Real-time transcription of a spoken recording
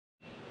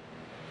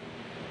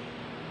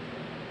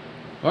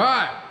All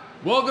right,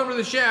 welcome to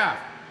the shaft.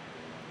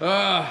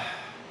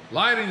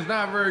 Lighting's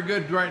not very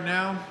good right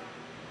now,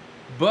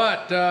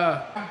 but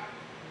I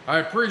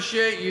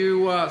appreciate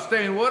you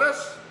staying with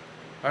us.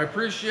 I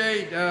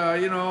appreciate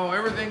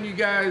everything you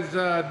guys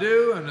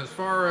do, and as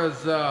far as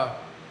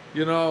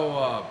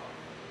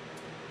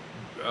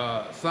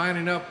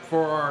signing up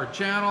for our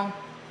channel,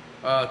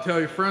 tell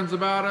your friends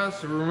about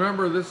us.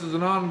 Remember, this is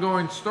an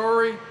ongoing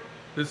story.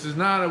 This is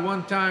not a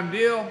one-time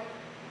deal.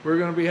 We're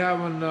going to be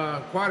having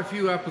quite a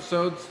few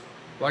episodes.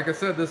 Like I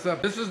said, this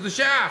is the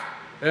shaft,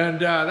 and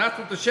that's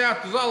what the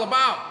shaft is all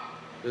about,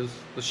 is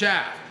the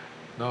shaft.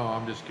 No,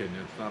 I'm just kidding.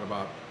 It's not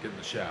about getting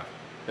the shaft.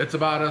 It's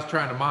about us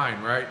trying to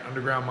mine, right?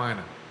 Underground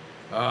mining.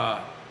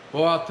 Well,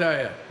 I'll tell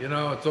you,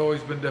 it's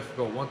always been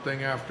difficult, one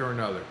thing after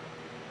another.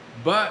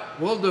 But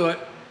we'll do it.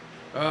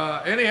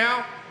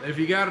 Anyhow, if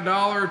you got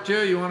 $1 or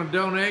 $2 you want to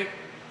donate,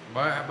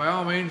 by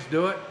all means,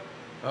 do it.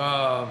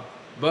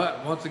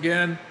 But once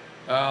again,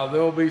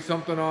 there'll be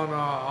something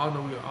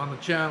on the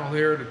channel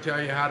here to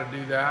tell you how to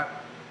do that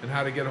and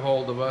how to get a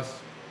hold of us.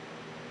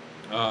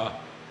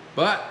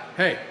 But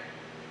hey,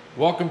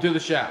 welcome to the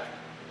shaft.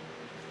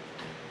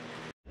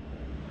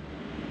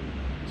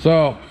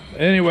 So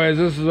anyways,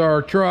 this is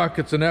our truck.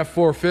 It's an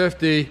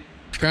F450.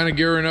 Kind of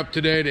gearing up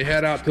today to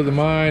head out to the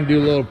mine, do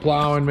a little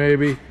plowing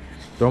maybe.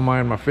 Don't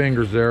mind my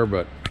fingers there,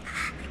 but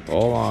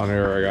hold on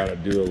here. I got to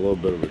do a little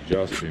bit of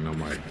adjusting on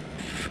my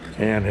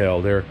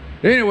handheld here.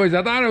 Anyways,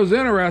 I thought it was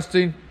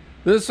interesting.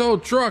 This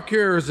old truck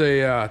here is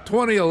a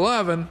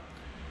 2011,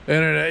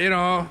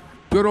 and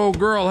good old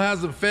girl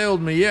hasn't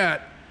failed me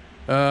yet.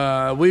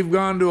 We've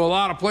gone to a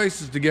lot of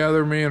places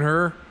together, me and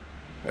her.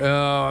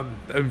 I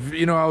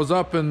was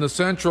up in the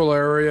central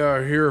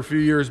area here a few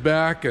years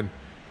back and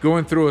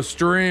going through a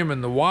stream,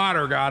 and the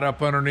water got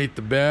up underneath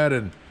the bed,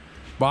 and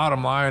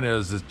bottom line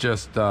is it's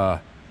just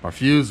my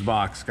fuse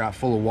box got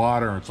full of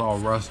water and it's all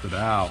rusted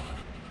out.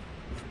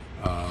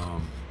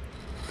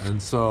 And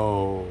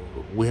so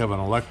we have an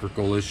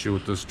electrical issue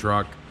with this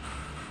truck.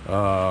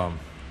 So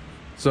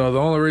the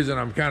only reason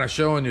I'm kind of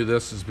showing you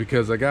this is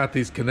because I got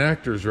these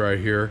connectors right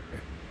here,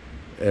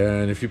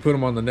 and if you put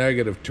them on the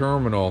negative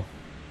terminal,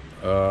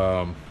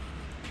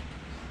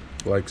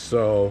 like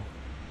so,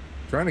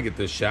 I'm trying to get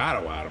this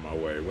shadow out of my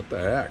way. What the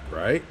heck,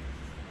 right?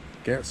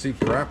 Can't see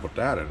crap with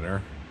that in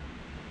there.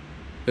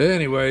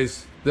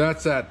 Anyways,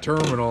 that's that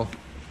terminal.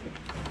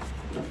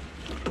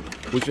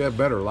 Wish I had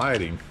better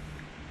lighting.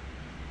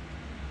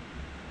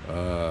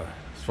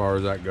 As far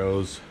as that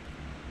goes,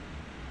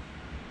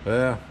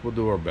 yeah, we'll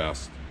do our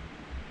best.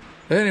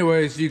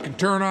 Anyways, you can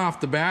turn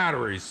off the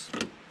batteries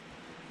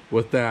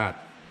with that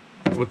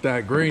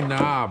green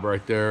knob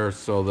right there,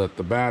 so that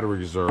the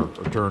batteries are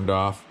turned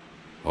off.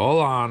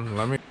 Hold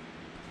on,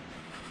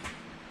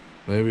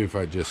 maybe if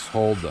I just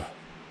hold the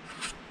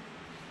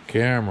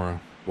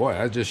camera. Boy,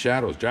 that just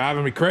shadows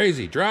driving me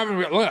crazy.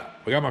 Look,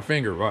 I got my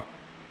finger. What?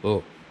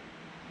 Look.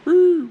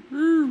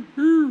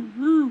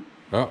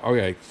 Oh,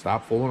 okay,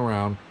 stop fooling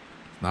around.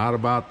 It's not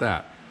about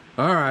that.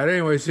 All right,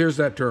 anyways, here's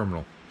that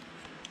terminal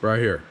right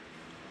here.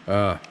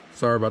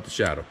 Sorry about the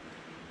shadow.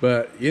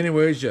 But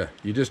anyways, you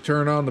just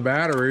turn on the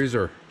batteries,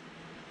 or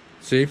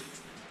see,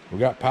 we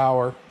got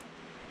power.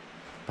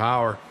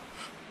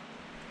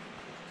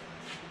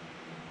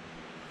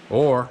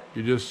 Or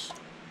you just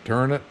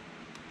turn it,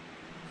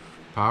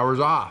 power's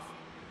off.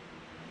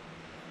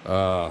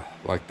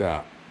 Like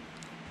that.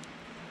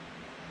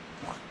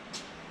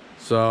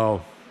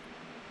 So,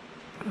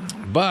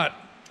 but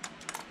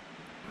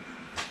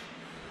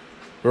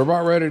we're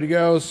about ready to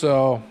go,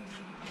 so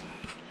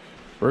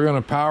we're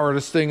gonna power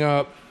this thing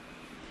up,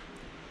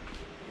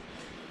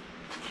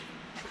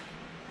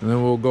 and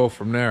then we'll go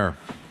from there.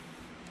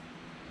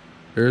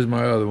 Here's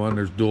my other one.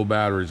 There's dual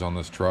batteries on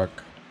this truck,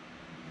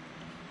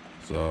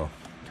 so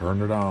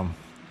turn it on.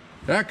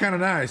 That kind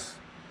of nice.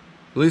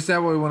 At least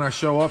that way when I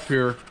show up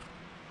here,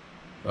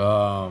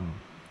 I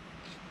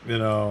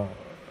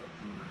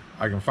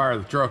can fire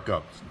the truck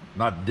up. It's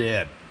not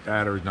dead.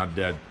 Battery's not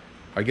dead.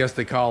 I guess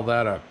they call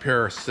that a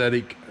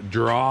parasitic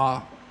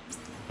draw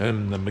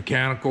in the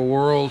mechanical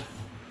world.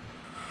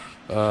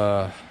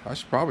 I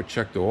should probably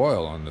check the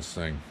oil on this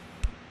thing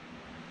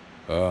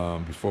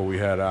before we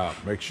head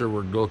out. Make sure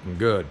we're looking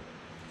good.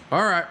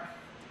 All right.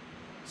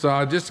 So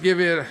I just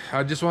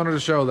wanted to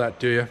show that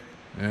to you.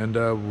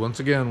 And once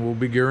again, we'll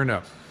be gearing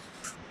up.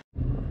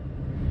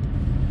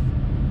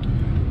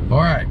 All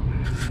right.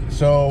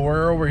 So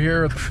we're over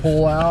here at the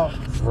pull out.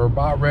 We're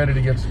about ready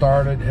to get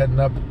started, heading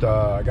up.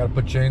 I got to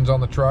put chains on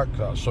the truck.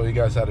 I'll show you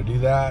guys how to do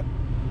that,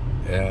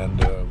 and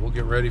we'll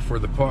get ready for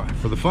the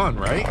fun,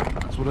 right?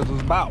 That's what it is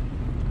about.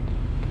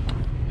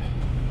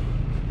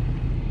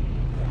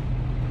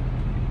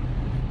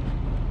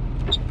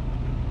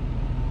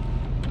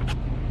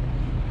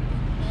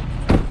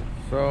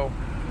 So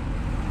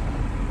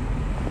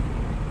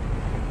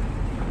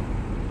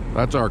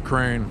that's our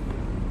crane.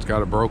 It's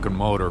got a broken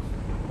motor.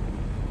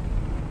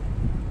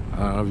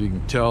 I don't know if you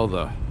can tell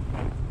the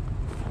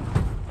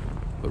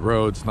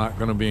road's not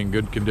going to be in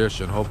good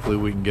condition. Hopefully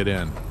we can get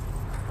in.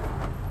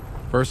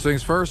 First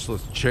things first,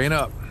 let's chain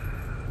up.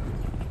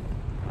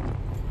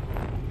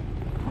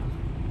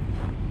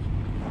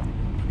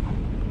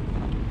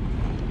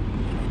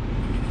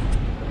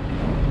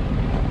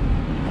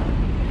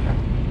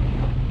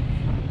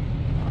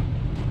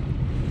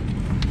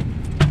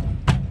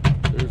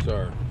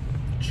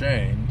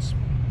 chains,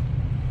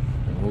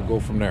 and we'll go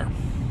from there.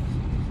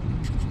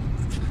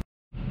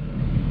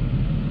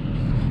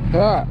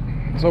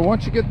 So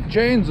once you get the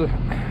chains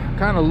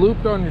kind of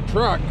looped on your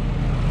truck,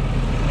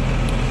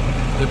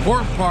 the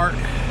important part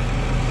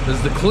is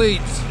the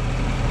cleats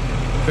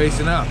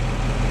facing up.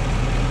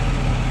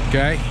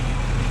 Okay,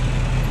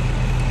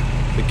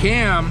 the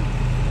cam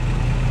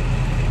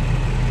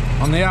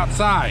on the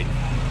outside,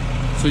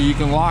 so you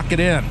can lock it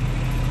in.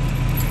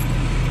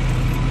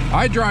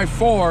 I drive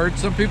forward,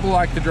 some people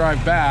like to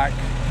drive back,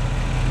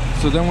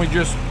 so then we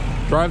just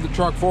drive the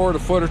truck forward a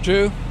foot or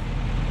two,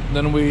 and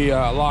then we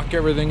lock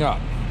everything up.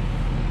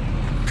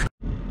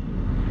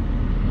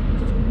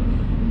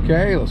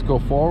 Okay, let's go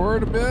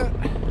forward a bit.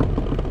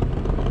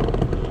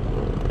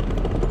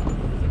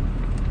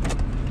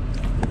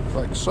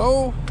 Like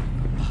so.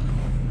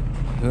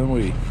 Then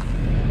we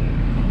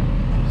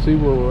see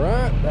where we're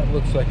at. That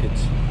looks like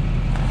it's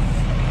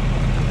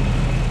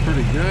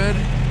pretty good.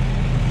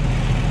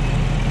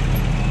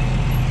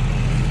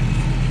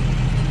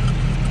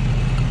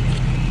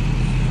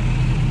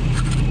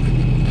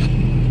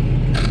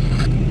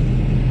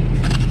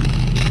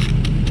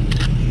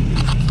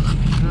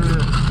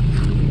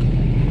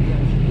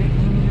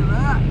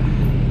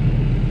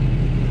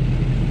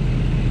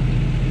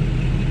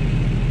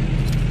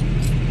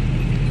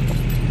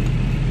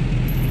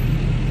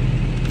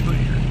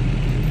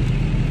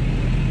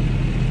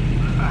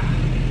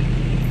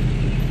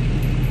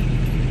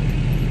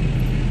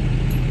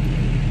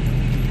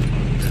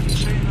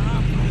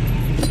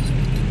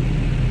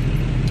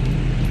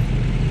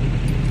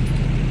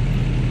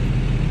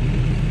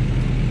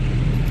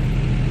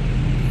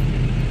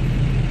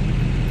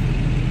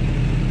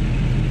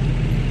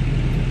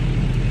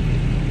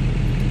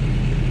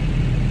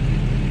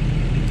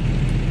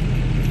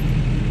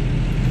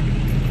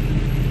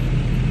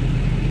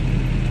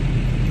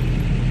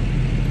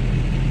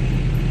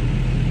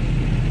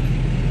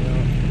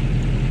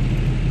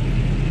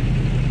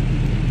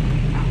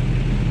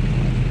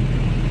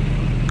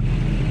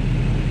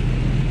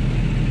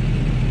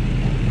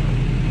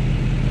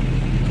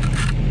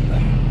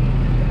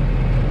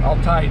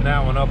 Tighten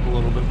that one up a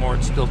little bit more.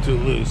 It's still too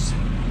loose.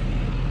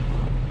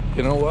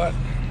 You know what?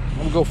 I'm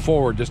gonna go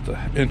forward just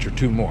an inch or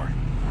two more.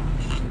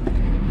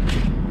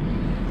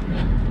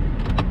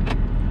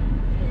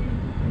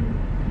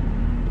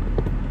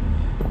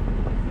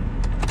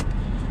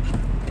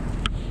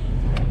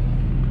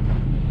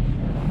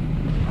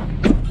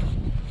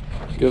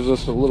 Gives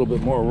us a little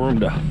bit more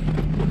room to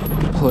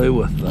play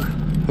with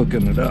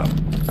hooking it up.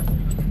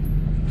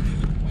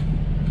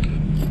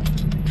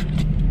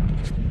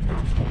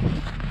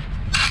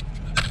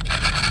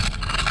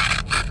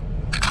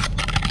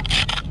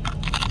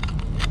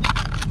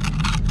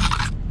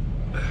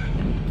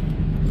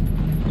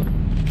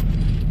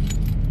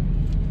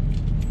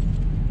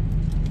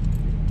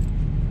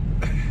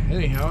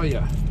 Anyhow,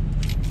 yeah.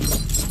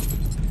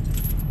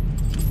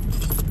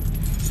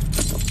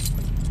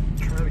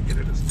 Try to get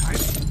it as tight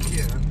as you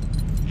can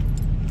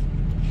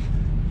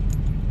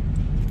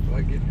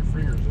without getting your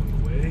fingers in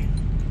the way.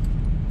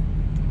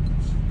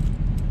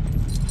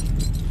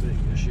 It's a big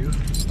issue.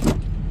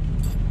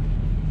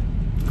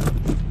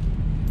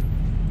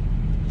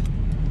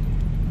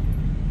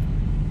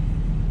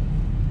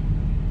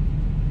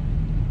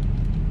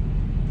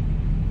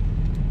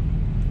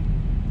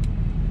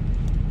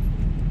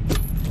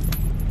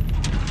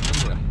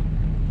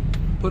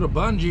 Put a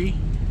bungee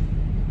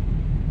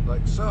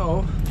like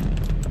so.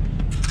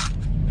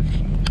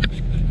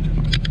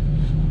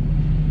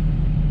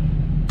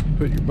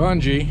 Put your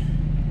bungee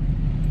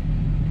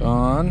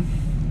on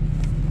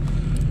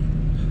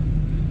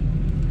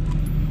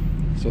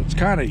so it's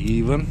kind of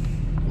even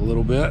a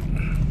little bit.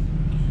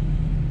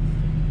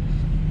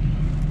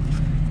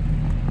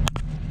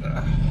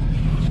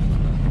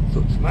 So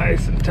it's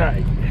nice and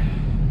tight.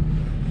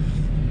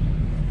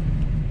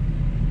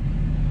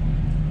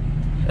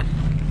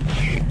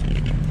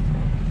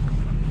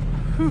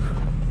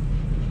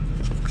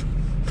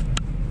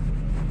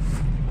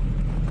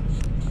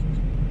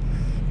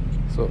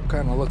 So it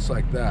kind of looks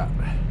like that.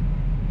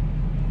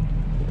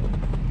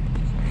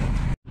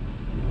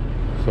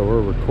 So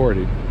we're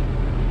recording.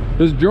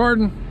 This is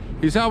Jordan.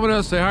 He's helping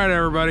us. Say hi to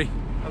everybody.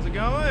 How's it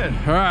going?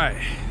 All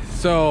right.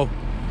 So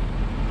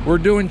we're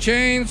doing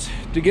chains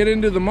to get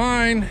into the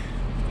mine.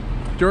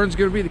 Jordan's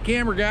gonna be the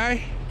camera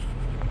guy.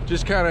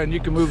 Just kind of, and you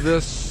can move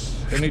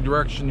this any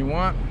direction you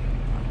want.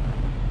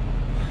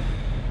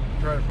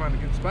 Try to find a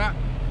good spot.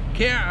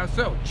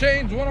 So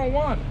chains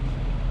 101.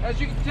 As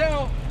you can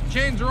tell,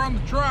 chains are on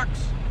the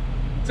trucks,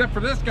 except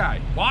for this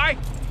guy. Why?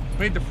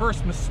 Made the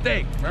first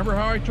mistake. Remember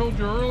how I told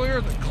you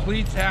earlier the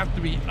cleats have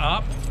to be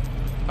up?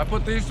 I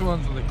put these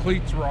ones and the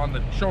cleats were on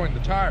the showing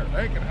the tire.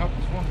 They ain't gonna help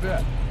us one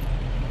bit.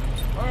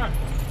 All right.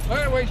 So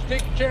anyways,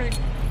 take the chain,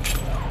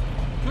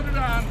 put it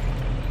on.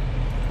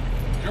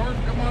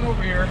 Jordan, come on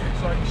over here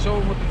so I can show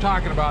them what they're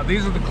talking about.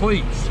 These are the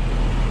cleats.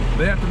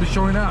 They have to be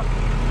showing up.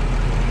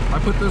 I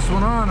put this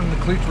one on and the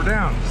cleats were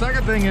down.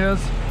 Second thing is,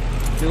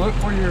 you look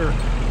for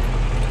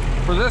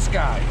this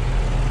guy.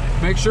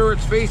 make sure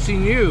it's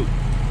facing you.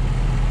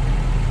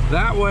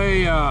 That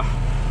way,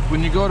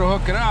 when you go to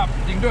hook it up,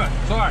 you can do it.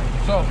 Sorry.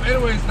 So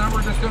anyways, now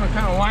we're just gonna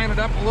kind of line it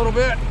up a little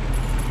bit.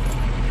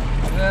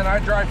 And then I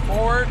drive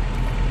forward.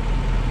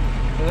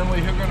 And then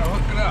we're gonna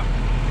hook it up.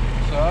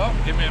 So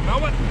give me a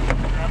moment,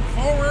 drive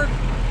forward.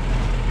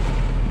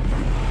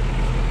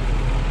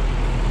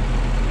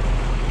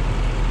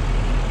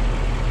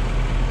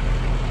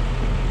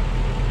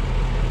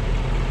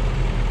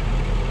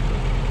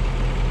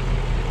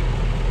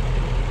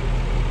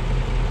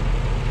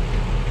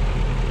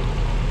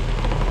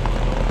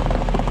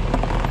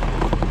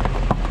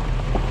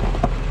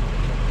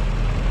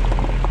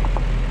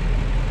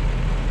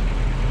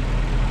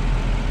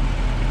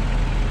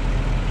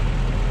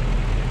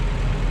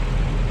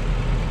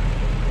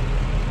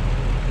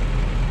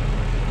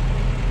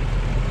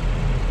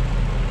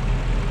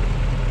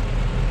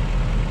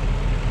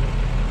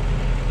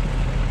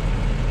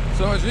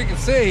 So as you can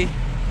see,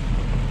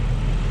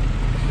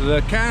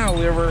 the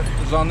cantilever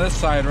is on this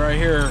side right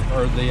here,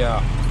 or the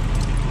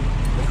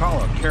they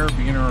call it a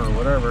carabiner or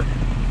whatever.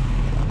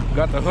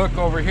 Got the hook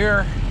over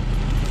here.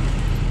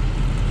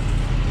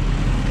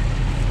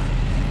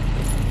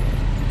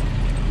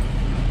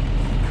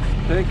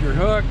 Take your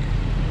hook,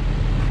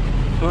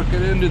 hook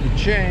it into the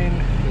chain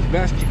as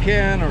best you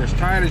can, or as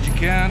tight as you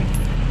can.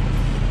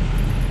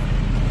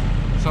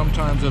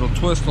 Sometimes it'll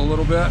twist a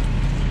little bit.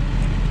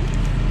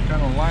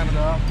 Kind of line it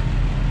up.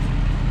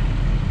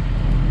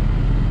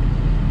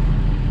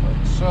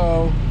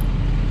 So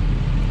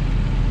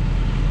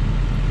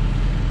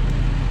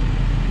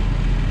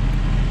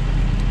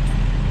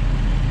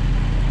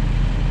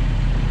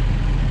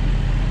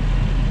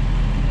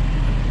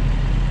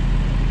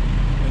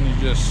and you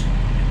just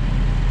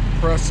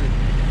press it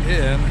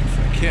in if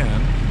I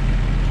can.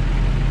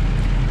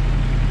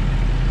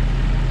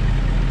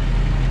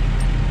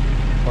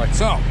 Like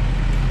so.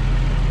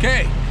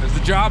 Okay, is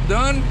the job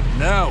done?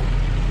 No.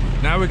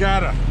 Now we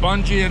gotta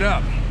bungee it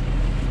up.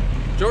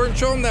 Jordan,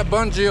 show them that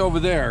bungee over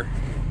there.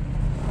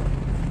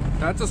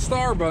 That's a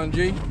star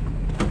bungee.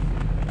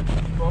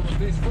 But with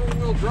these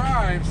four-wheel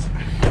drives,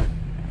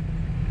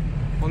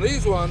 on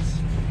these ones,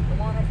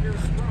 come on up here in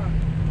front,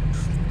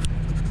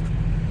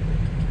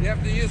 you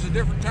have to use a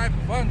different type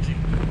of bungee.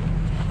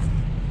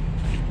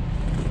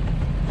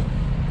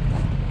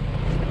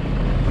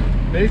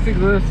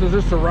 Basically, this is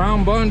just a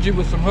round bungee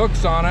with some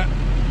hooks on it.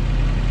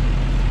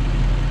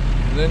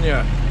 And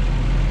then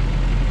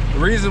the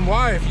reason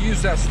why, if you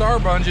use that star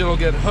bungee, it'll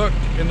get hooked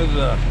into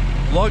the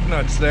lug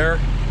nuts there,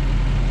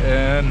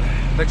 and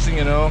next thing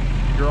you know,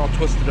 you're all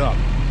twisted up.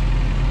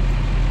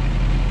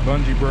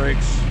 Bungee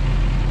breaks,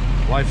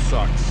 life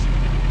sucks.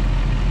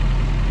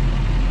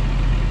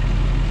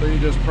 So you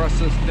just press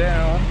this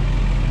down,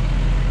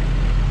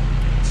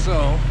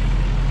 so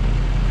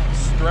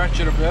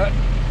stretch it a bit.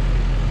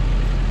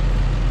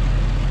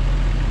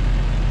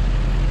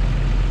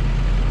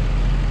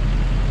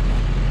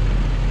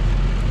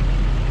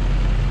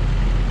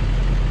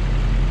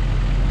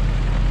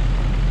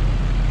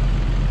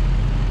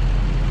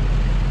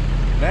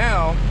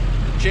 Now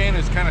the chain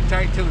is kind of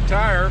tight to the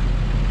tire.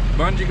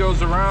 Bungee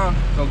goes around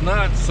the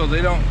nuts so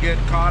they don't get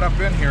caught up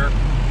in here,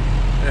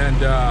 and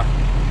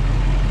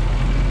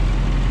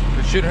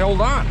it should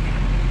hold on.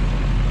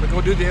 Let's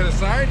go do the other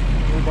side.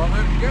 We're about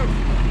ready to go.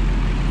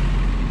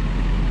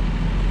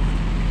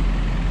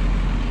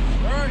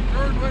 All right,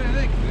 Jordan, what do you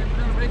think? Think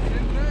we're gonna make it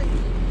in today?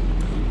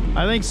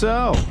 I think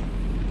so.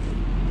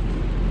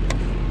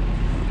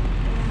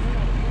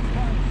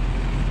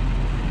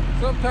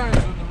 Sometimes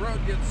when the road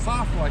gets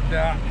soft like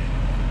that,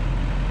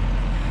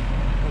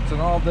 it's an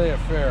all-day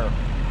affair.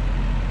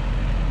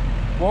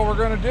 What we're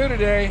going to do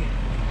today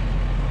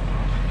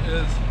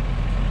is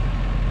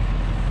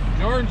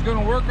Jordan's going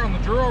to work on the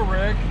drill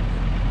rig.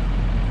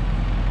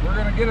 We're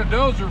going to get a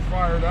dozer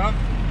fired up,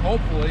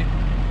 hopefully.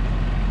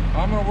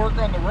 I'm going to work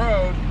on the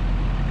road.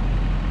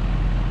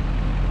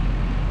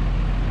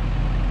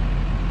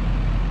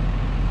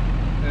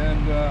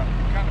 And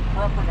kind of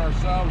prepping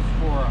ourselves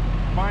for a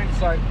mine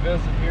site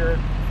visit here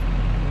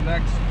in the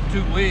next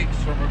 2 weeks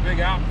from a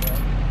big outfit.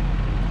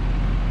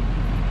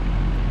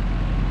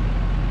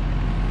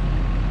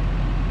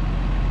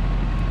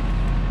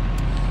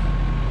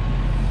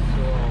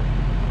 So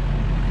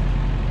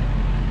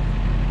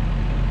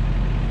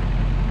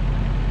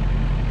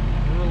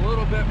we're a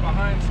little bit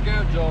behind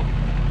schedule.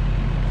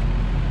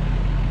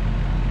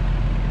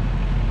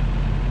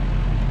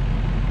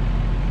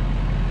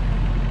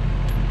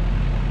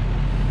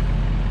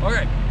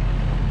 Okay.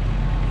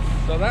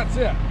 So that's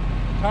it.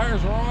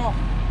 Tires are all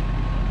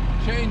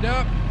chained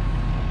up.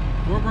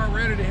 We're about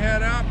ready to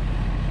head out.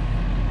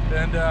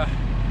 And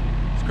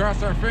let's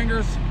cross our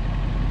fingers.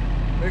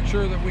 Make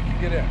sure that we can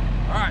get in.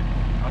 All right,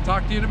 I'll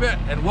talk to you in a bit.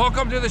 And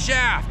welcome to the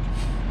shaft.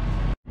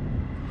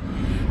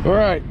 All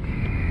right.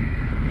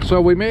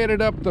 So we made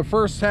it up the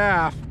first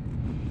half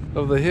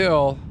of the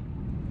hill.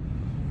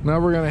 Now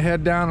we're gonna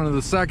head down into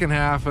the second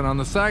half. And on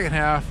the second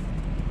half,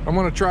 I'm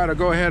gonna try to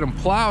go ahead and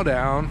plow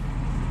down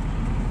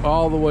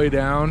all the way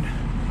down.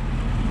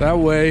 That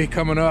way,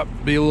 coming up,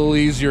 be a little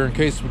easier in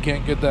case we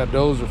can't get that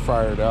dozer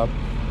fired up.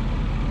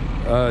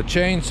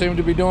 Chain seemed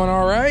to be doing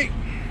all right.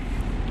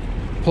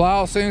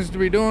 Plow seems to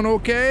be doing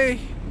okay.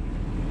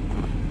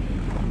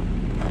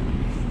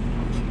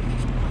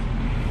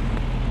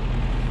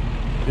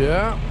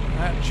 Yeah,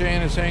 that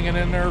chain is hanging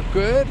in there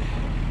good.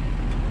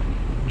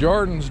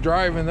 Jordan's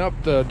driving up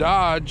the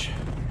Dodge.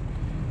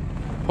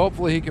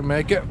 Hopefully he can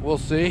make it. We'll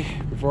see.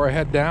 Before I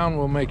head down,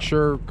 we'll make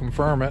sure,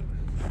 confirm it.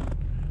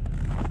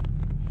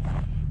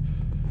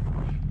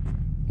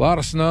 A lot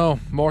of snow,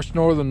 more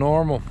snow than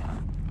normal.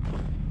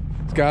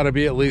 It's got to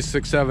be at least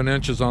 6-7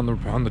 inches on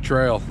the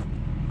trail.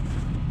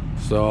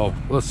 So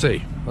let's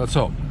see. Let's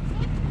hope.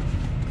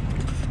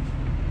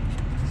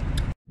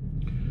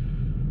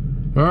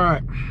 All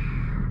right.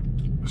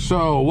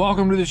 So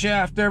welcome to the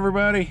shaft,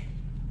 everybody.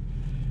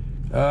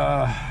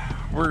 We're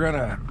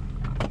gonna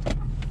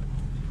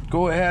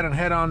go ahead and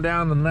head on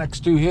down the next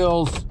 2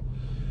 hills.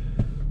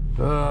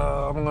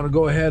 I'm gonna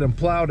go ahead and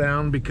plow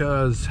down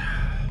because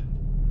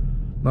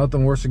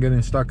nothing worse than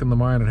getting stuck in the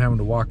mine and having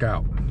to walk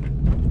out.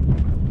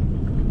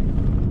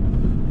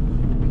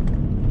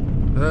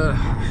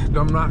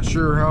 I'm not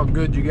sure how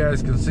good you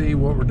guys can see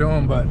what we're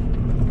doing, but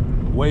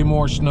way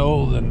more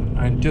snow than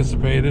I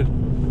anticipated.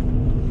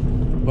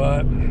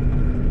 But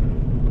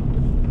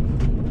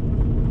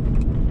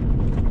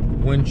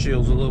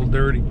windshield's a little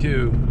dirty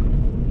too.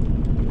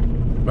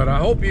 But I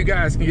hope you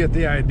guys can get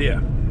the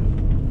idea.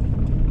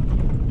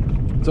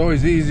 It's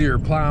always easier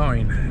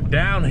plowing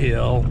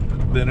downhill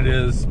than it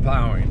is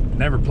plowing.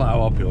 Never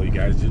plow uphill, you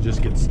guys. You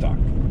just get stuck.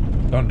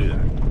 Don't do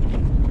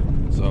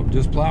that. So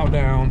just plow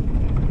down.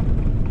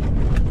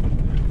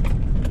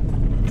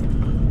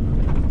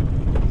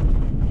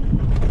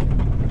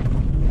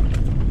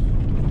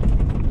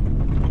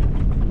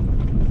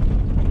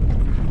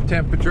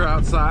 Temperature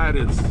outside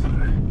is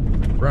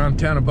around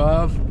 10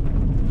 above.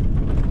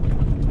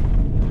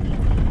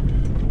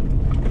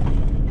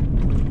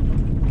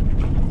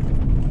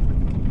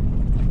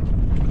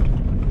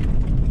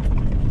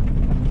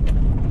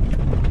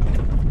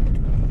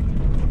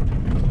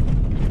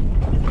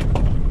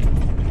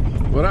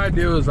 What I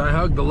do is I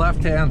hug the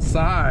left-hand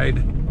side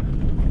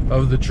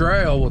of the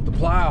trail with the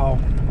plow,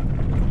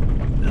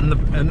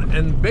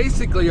 and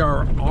basically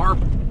our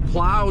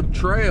plowed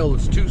trail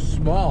is too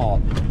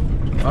small.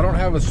 I don't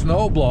have a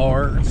snow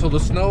blower, so the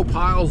snow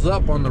piles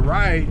up on the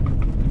right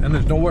and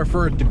there's nowhere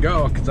for it to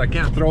go because I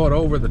can't throw it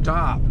over the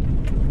top.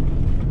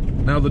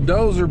 Now the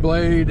dozer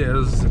blade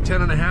is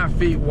 10.5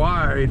 feet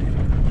wide,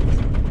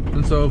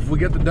 and so if we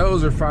get the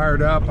dozer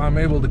fired up, I'm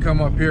able to come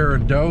up here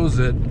and doze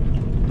it,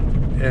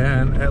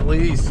 and at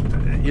least,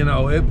 you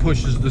know, it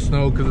pushes the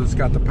snow because it's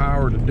got the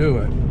power to do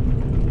it.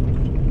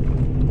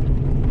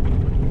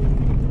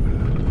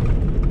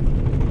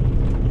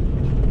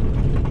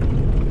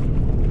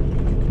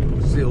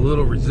 See a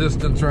little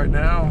resistance right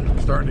now.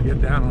 Starting to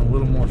get down on a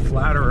little more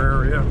flatter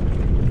area.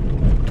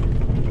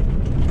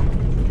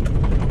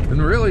 And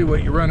really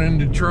what you run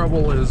into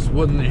trouble is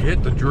when you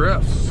hit the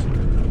drifts.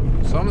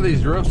 Some of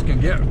these drifts can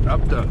get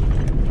up to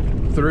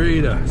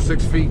 3 to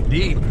 6 feet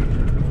deep.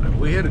 If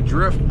we hit a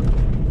drift,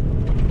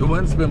 the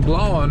wind's been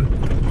blowing,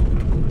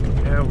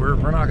 yeah, we're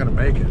not gonna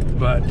make it.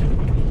 But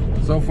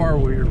so far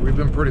we've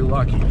been pretty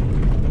lucky.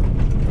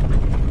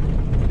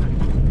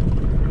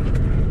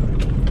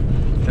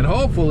 And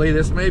hopefully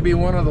this may be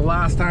one of the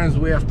last times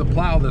we have to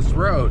plow this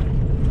road.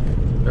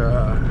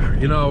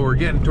 You know, we're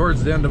getting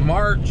towards the end of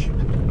March.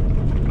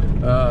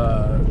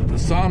 The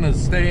sun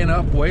is staying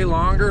up way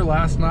longer.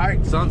 Last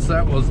night,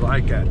 sunset was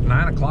like at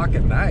 9 o'clock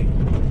at night.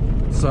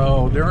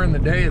 So during the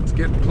day, it's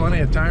getting plenty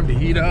of time to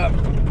heat up.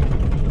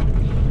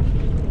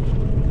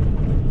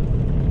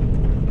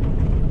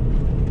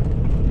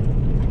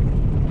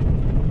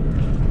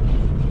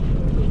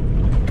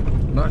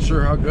 Not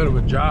sure how good of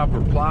a job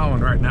we're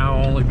plowing right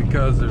now, only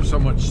because there's so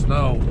much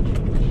snow.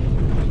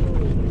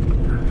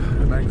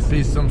 And I can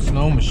see some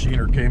snow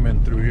machiner came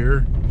in through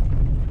here.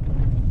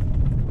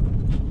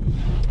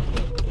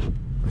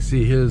 I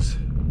see his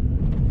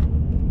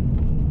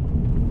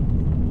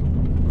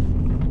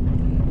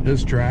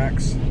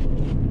tracks.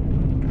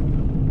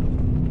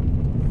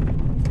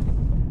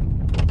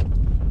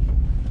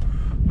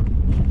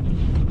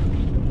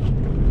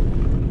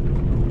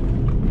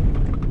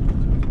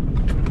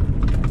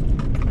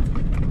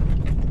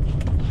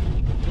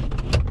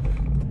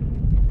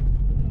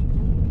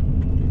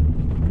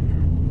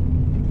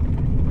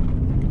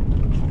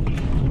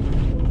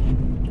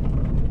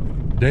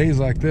 Days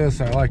like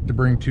this, I like to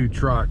bring 2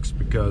 trucks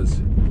because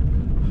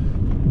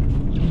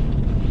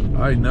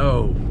I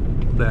know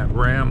that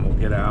ram will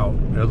get out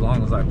as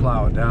long as I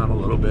plow it down a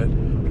little bit.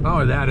 Not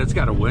only that, it's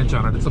got a winch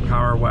on it. It's a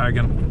power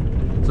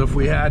wagon. So if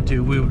we had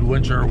to, we would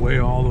winch our way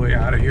all the way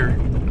out of here.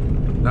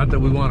 Not that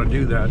we want to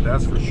do that,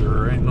 that's for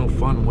sure. Ain't no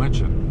fun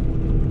winching.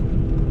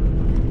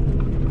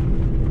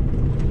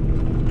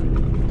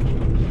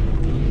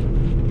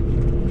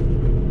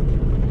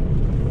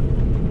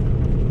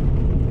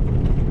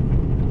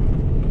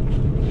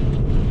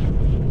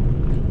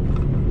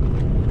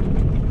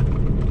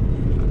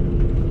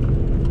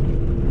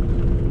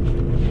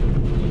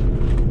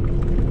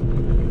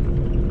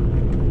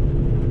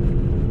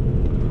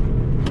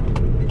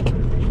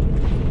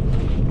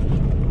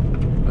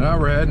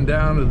 we're heading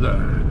down to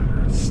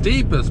the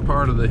steepest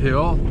part of the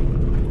hill.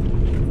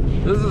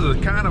 This is a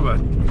kind of a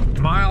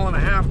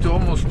 1.5 to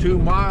almost 2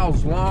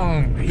 miles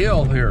long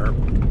hill here.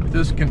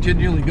 This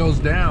continually goes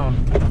down.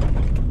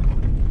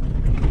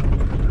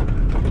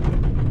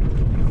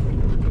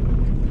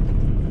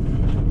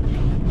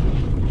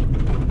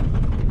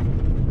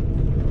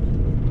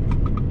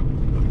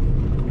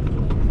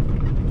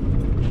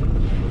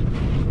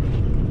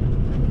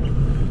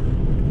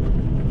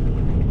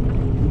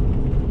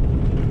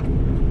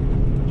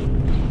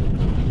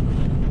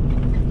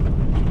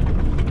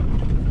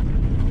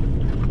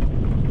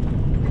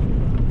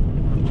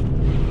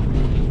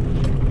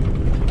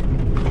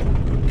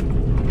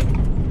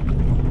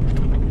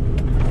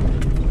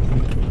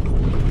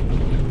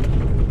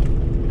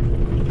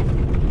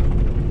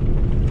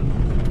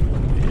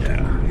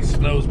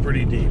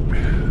 Pretty deep.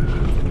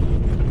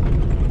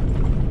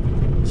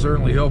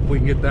 Certainly hope we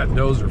can get that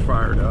dozer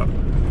fired up,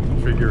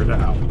 figure it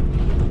out.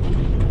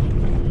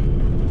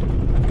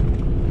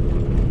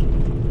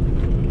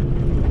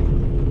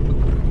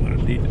 I'm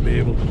gonna need to be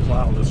able to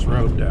plow this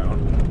road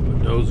down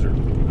with a dozer,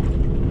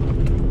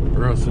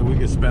 or else we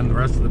could spend the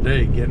rest of the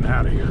day getting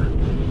out of here.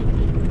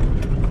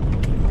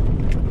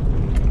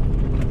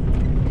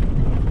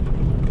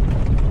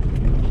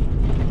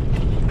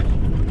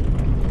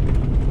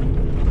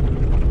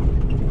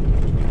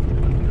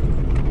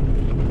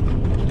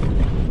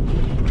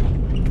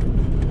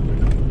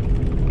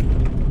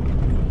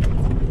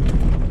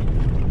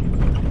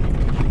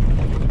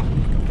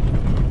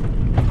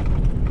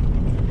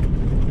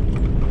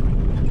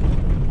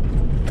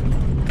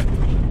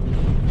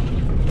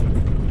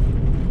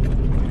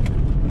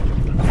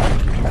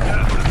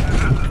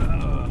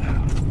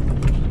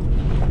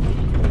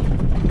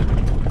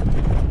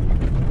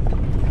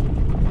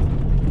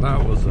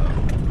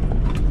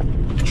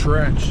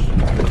 Trench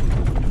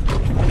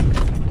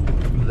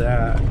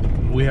that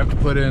we have to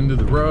put into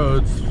the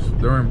roads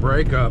during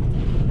breakup.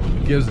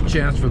 Gives a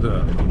chance for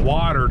the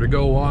water to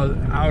go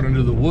out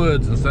into the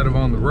woods instead of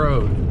on the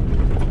road.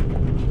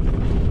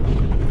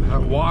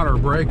 That water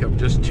breakup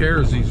just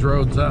tears these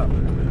roads up,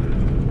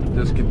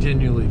 just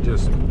continually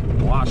just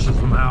washes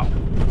them out.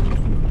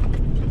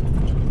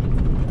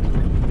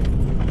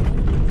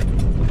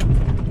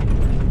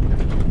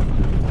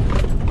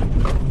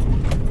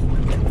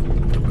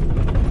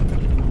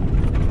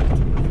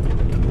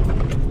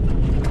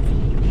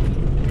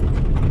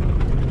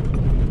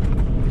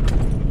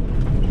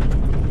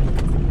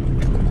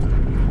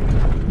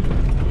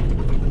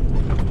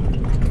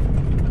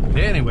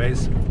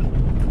 Anyways,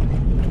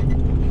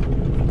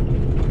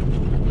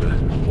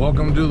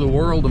 welcome to the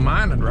world of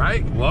mining,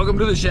 right? Welcome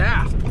to the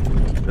shaft.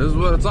 This is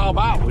what it's all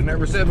about. We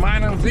never said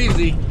mining was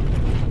easy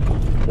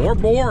or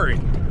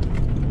boring.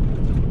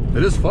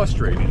 It is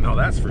frustrating, no,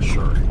 that's for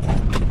sure.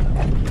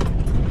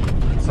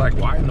 It's like,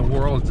 why in the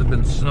world has it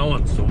been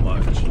snowing so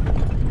much?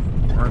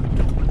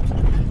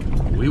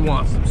 We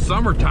want some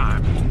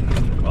summertime.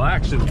 Well,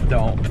 actually, we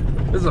don't.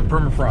 This is a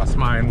permafrost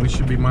mine. We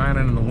should be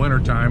mining in the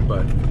wintertime,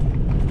 but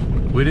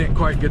we didn't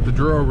quite get the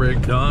drill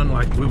rig done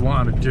like we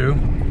wanted to.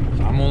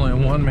 I'm only a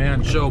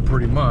one-man show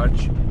pretty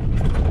much.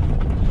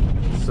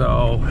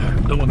 So,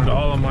 doing it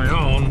all on my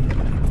own.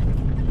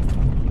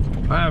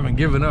 I haven't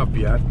given up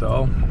yet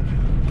though.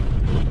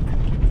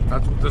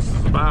 That's what this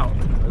is about.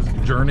 This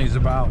journey's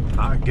about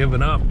not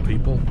giving up,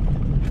 people.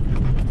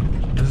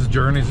 This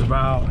journey's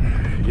about,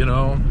 you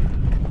know,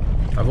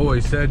 I've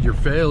always said your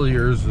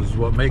failures is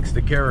what makes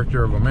the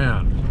character of a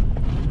man.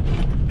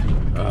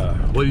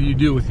 What do you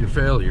do with your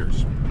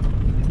failures?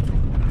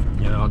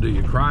 You know, do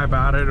you cry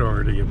about it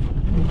or do you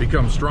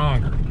become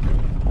stronger?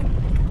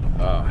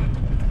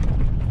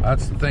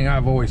 That's the thing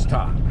I've always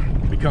taught.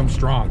 Become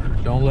stronger.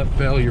 Don't let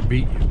failure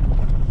beat you.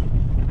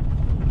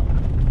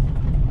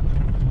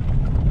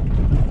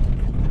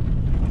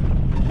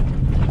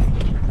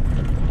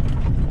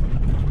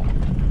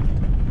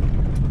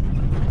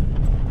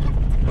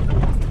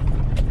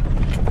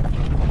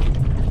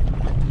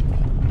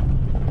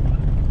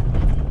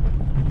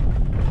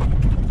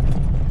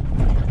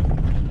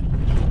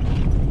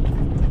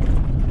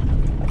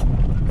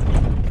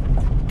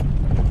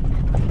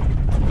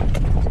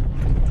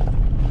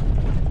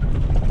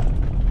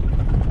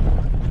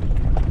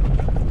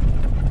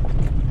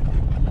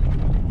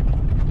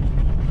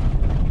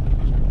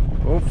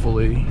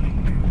 Hopefully,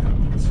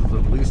 this is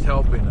at least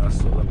helping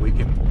us so that we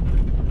can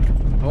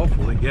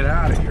hopefully get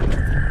out of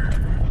here.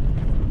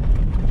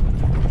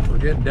 We're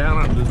getting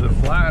down into the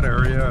flat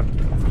area.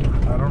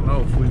 I don't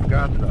know if we've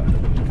got the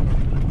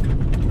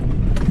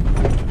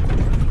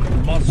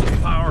muscle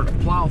power to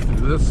plow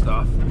through this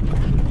stuff.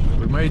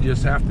 We may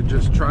just have to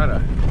just try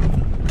to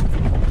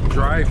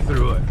drive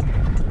through it.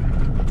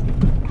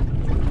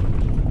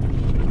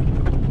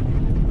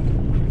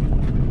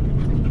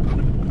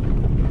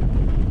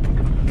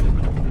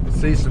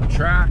 See some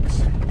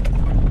tracks.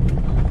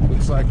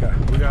 Looks like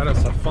we got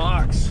us a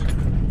fox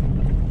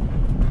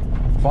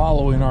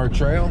following our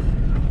trail.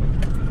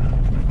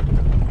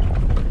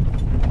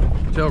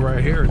 Till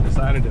right here, it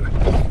decided to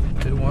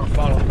didn't want to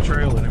follow the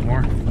trail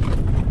anymore.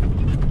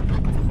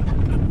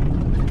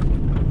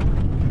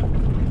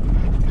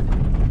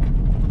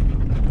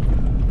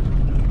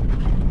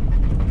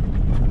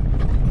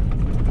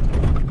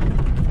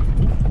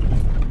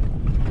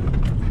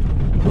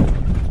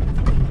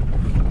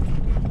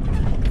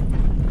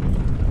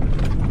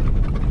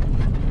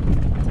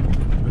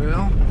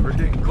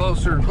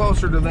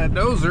 closer to that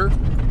dozer,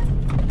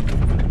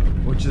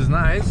 which is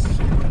nice.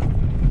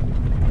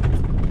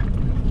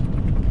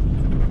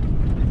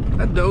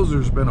 That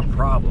dozer's been a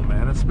problem,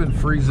 man. It's been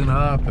freezing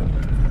up,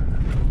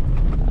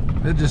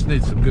 and it just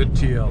needs some good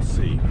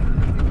TLC.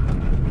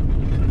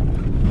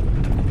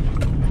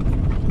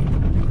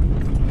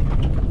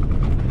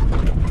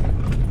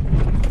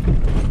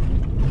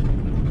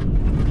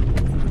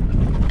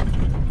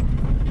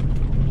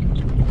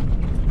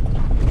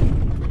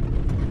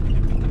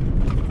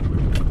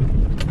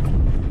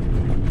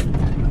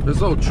 This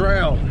old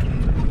trail,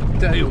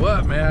 tell you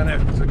what, man,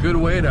 it's a good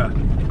way to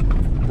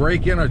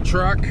break in a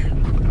truck.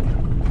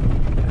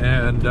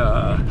 And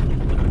well,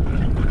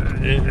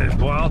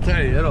 I'll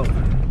tell you,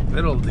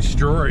 it'll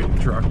destroy a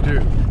truck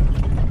too.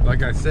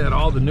 Like I said,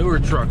 all the newer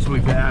trucks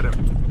we've had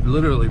have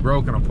literally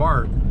broken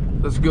apart.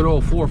 This good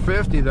old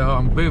 450 though,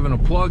 I'm giving a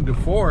plug to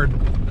Ford,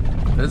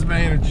 has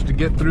managed to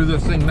get through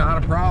this thing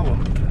not a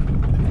problem.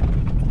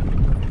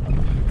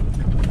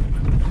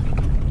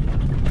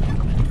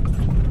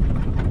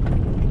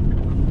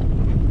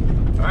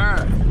 All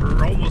right,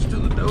 we're almost to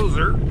the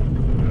dozer.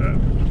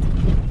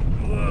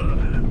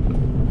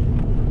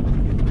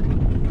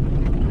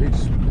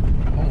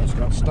 Almost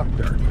got stuck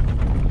there.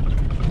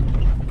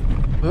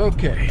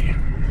 Okay.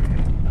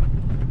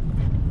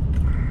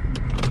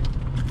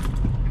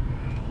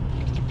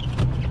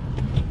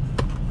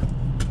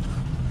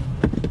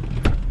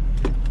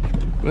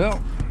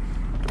 Well,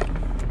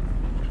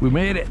 we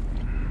made it.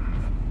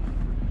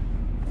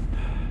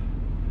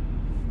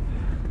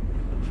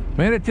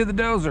 Made it to the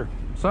dozer.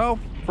 So,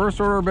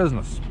 first order of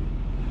business.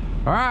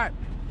 All right.